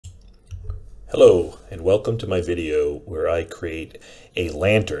Hello, and welcome to my video where I create a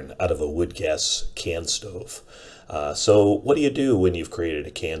lantern out of a wood gas can stove. So what do you do when you've created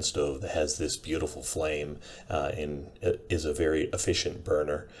a can stove that has this beautiful flame and is a very efficient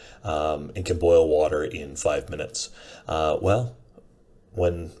burner and can boil water in 5 minutes? Well,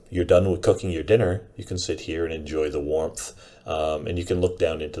 when you're done with cooking your dinner, you can sit here and enjoy the warmth, and you can look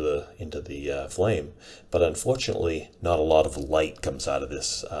down into the flame. But unfortunately, not a lot of light comes out of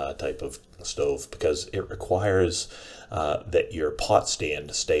this type of stove because it requires that your pot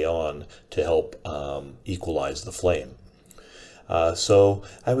stand stay on to help equalize the flame. So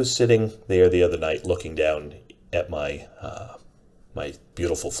I was sitting there the other night looking down at my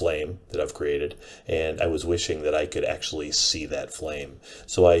beautiful flame that I've created, and I was wishing that I could actually see that flame.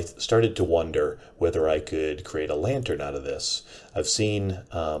 So I started to wonder whether I could create a lantern out of this. I've seen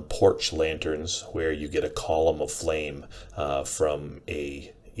porch lanterns where you get a column of flame from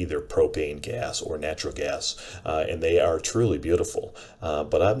either propane gas or natural gas, and they are truly beautiful,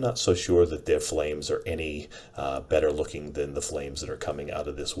 but I'm not so sure that their flames are any better looking than the flames that are coming out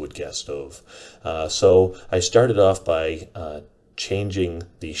of this wood gas stove. So I started off by changing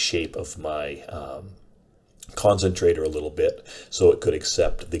the shape of my concentrator a little bit so it could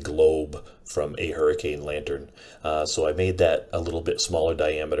accept the globe from a hurricane lantern. So I made that a little bit smaller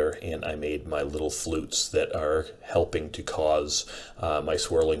diameter, and I made my little flutes that are helping to cause my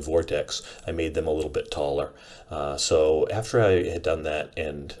swirling vortex. I made them a little bit taller. So after I had done that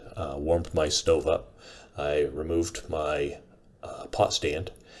and warmed my stove up, I removed my pot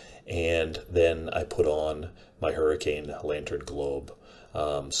stand, and then I put on my hurricane lantern globe.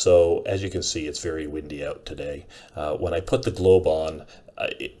 So as you can see, it's very windy out today. When I put the globe on,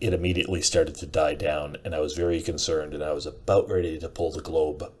 it immediately started to die down, and I was very concerned, and I was about ready to pull the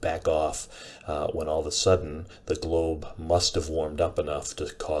globe back off when all of a sudden the globe must have warmed up enough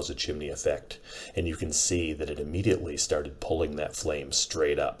to cause a chimney effect, and you can see that it immediately started pulling that flame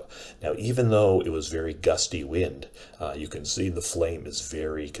straight up. Now, even though it was very gusty wind, you can see the flame is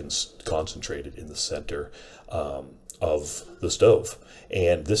very concentrated in the center of the stove,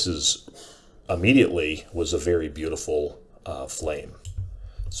 and this is immediately was a very beautiful flame.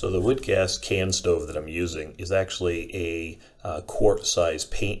 So the wood gas can stove that I'm using is actually a quart size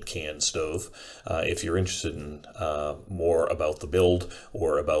paint can stove. If you're interested in more about the build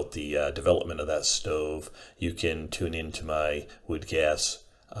or about the development of that stove, you can tune into my wood gas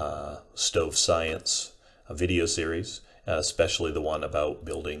stove science video series, especially the one about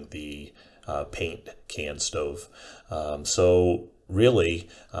building the paint can stove. So really,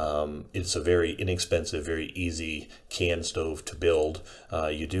 it's a very inexpensive, very easy can stove to build.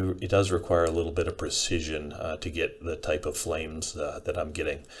 It does require a little bit of precision to get the type of flames that I'm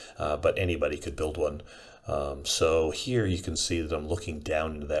getting, but anybody could build one. So here you can see that I'm looking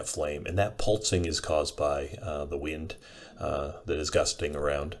down into that flame, and that pulsing is caused by the wind that is gusting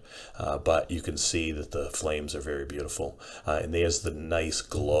around, but you can see that the flames are very beautiful, and there's the nice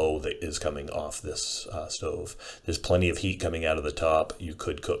glow that is coming off this stove. There's plenty of heat coming out of the top. You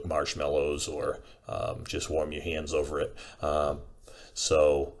could cook marshmallows or just warm your hands over it.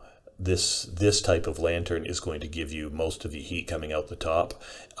 So this type of lantern is going to give you most of the heat coming out the top,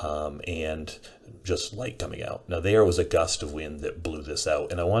 and just light coming out. Now there was a gust of wind that blew this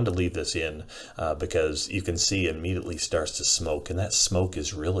out, and I wanted to leave this in because you can see it immediately starts to smoke, and that smoke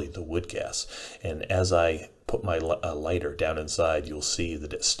is really the wood gas. And as I put my lighter down inside, you'll see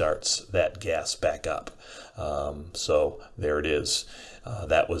that it starts that gas back up. So there it is.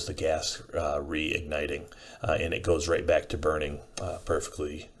 That was the gas reigniting, and it goes right back to burning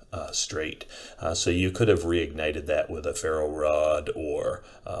perfectly straight. So you could have reignited that with a ferro rod or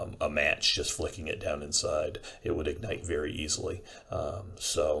a match, just flicking it down inside. It would ignite very easily.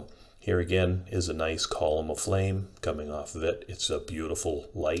 So here again is a nice column of flame coming off of it. It's a beautiful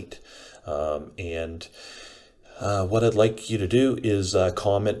light, and what I'd like you to do is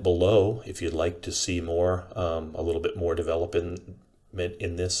comment below if you'd like to see more, a little bit more development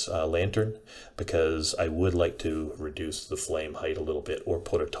in this lantern, because I would like to reduce the flame height a little bit or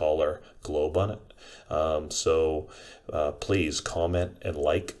put a taller globe on it. So please comment and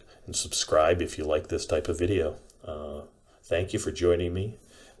like and subscribe if you like this type of video. Thank you for joining me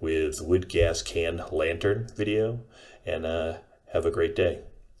with wood gas can lantern video, and have a great day.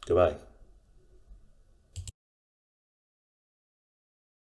 Goodbye.